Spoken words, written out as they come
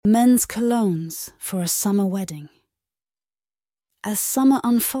Men's colognes for a summer wedding. As summer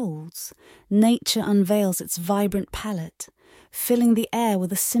unfolds, nature unveils its vibrant palette, filling the air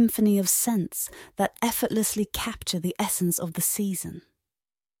with a symphony of scents that effortlessly capture the essence of the season.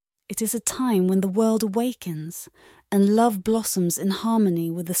 It is a time when the world awakens and love blossoms in harmony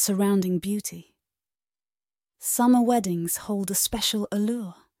with the surrounding beauty. Summer weddings hold a special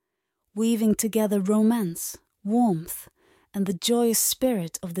allure, weaving together romance, warmth, and the joyous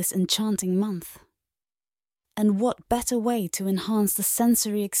spirit of this enchanting month. And what better way to enhance the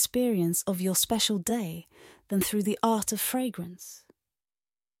sensory experience of your special day than through the art of fragrance?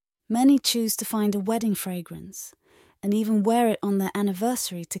 Many choose to find a wedding fragrance and even wear it on their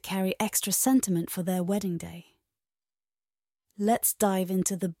anniversary to carry extra sentiment for their wedding day. Let's dive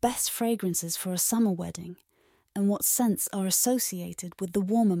into the best fragrances for a summer wedding and what scents are associated with the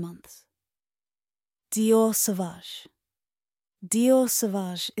warmer months. Dior Sauvage. Dior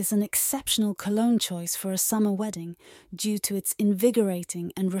Sauvage is an exceptional cologne choice for a summer wedding due to its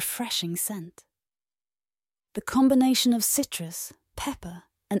invigorating and refreshing scent. The combination of citrus, pepper,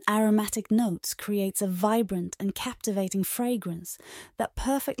 and aromatic notes creates a vibrant and captivating fragrance that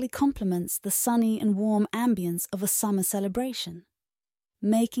perfectly complements the sunny and warm ambience of a summer celebration,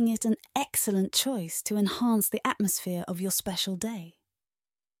 making it an excellent choice to enhance the atmosphere of your special day.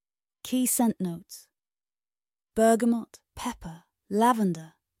 Key scent notes: bergamot, pepper,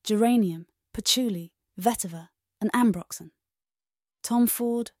 lavender, geranium, patchouli, vetiver, and ambroxan. Tom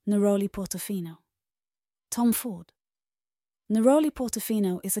Ford Neroli Portofino. Tom Ford. Neroli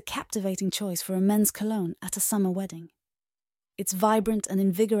Portofino is a captivating choice for a men's cologne at a summer wedding. Its vibrant and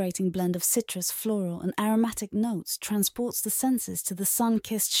invigorating blend of citrus, floral, and aromatic notes transports the senses to the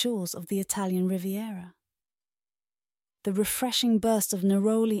sun-kissed shores of the Italian Riviera. The refreshing burst of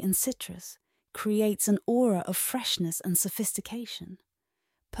neroli and citrus creates an aura of freshness and sophistication,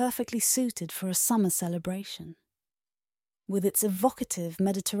 perfectly suited for a summer celebration. With its evocative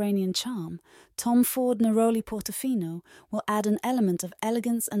Mediterranean charm, Tom Ford Neroli Portofino will add an element of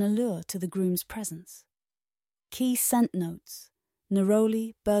elegance and allure to the groom's presence. Key scent notes: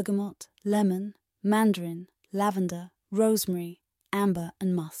 neroli, bergamot, lemon, mandarin, lavender, rosemary, amber,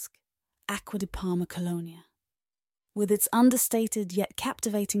 and musk. Acqua di Parma Colonia. With its understated yet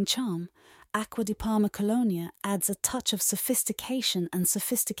captivating charm, Acqua di Parma Colonia adds a touch of sophistication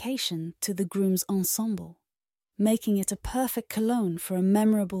to the groom's ensemble, making it a perfect cologne for a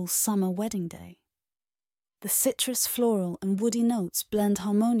memorable summer wedding day. The citrus, floral, and woody notes blend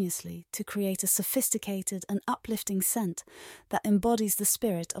harmoniously to create a sophisticated and uplifting scent that embodies the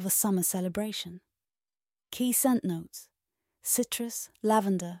spirit of a summer celebration. Key scent notes: citrus,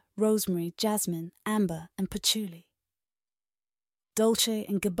 lavender, rosemary, jasmine, amber, and patchouli. Dolce &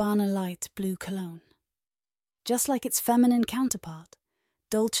 Gabbana Light Blue Cologne. Just like its feminine counterpart,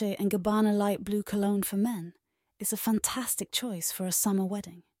 Dolce & Gabbana Light Blue Cologne for men is a fantastic choice for a summer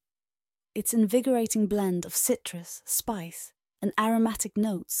wedding. Its invigorating blend of citrus, spice, and aromatic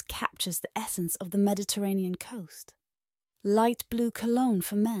notes captures the essence of the Mediterranean coast. Light blue cologne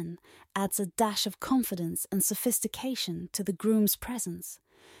for men adds a dash of confidence and sophistication to the groom's presence,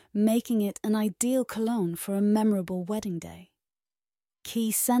 making it an ideal cologne for a memorable wedding day.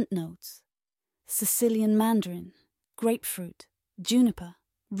 Key scent notes: Sicilian mandarin, grapefruit, juniper,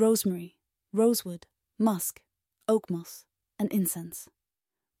 rosemary, rosewood, musk, oak moss, and incense.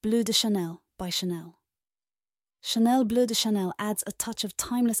 Bleu de Chanel by Chanel. Chanel Bleu de Chanel adds a touch of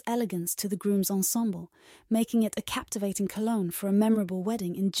timeless elegance to the groom's ensemble, making it a captivating cologne for a memorable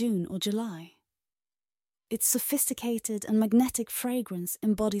wedding in June or July. Its sophisticated and magnetic fragrance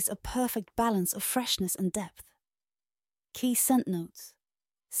embodies a perfect balance of freshness and depth. Key scent notes: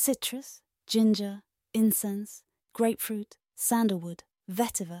 citrus, ginger, incense, grapefruit, sandalwood,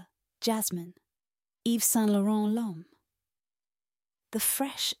 vetiver, jasmine. Yves Saint Laurent L'Homme. The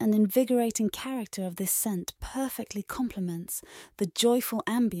fresh and invigorating character of this scent perfectly complements the joyful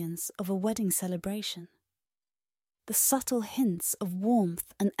ambience of a wedding celebration. The subtle hints of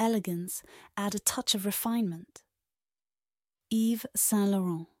warmth and elegance add a touch of refinement. Yves Saint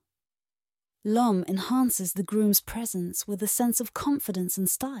Laurent. L'Homme enhances the groom's presence with a sense of confidence and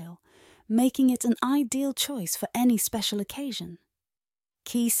style, making it an ideal choice for any special occasion.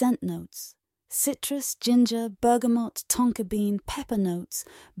 Key scent notes: citrus, ginger, bergamot, tonka bean, pepper notes,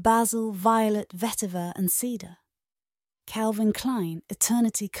 basil, violet, vetiver, and cedar. Calvin Klein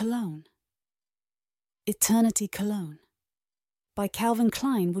Eternity Cologne. Eternity Cologne by Calvin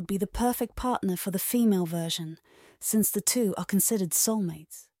Klein would be the perfect partner for the female version, since the two are considered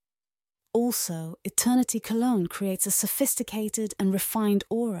soulmates. Also, Eternity Cologne creates a sophisticated and refined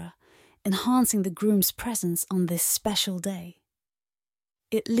aura, enhancing the groom's presence on this special day.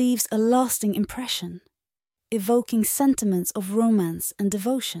 It leaves a lasting impression, evoking sentiments of romance and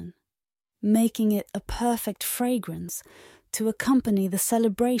devotion, making it a perfect fragrance to accompany the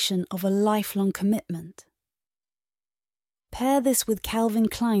celebration of a lifelong commitment. Pair this with Calvin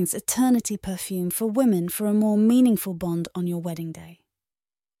Klein's Eternity perfume for women for a more meaningful bond on your wedding day.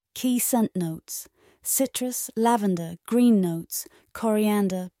 Key scent notes: citrus, lavender, green notes,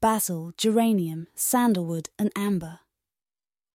 coriander, basil, geranium, sandalwood, and amber.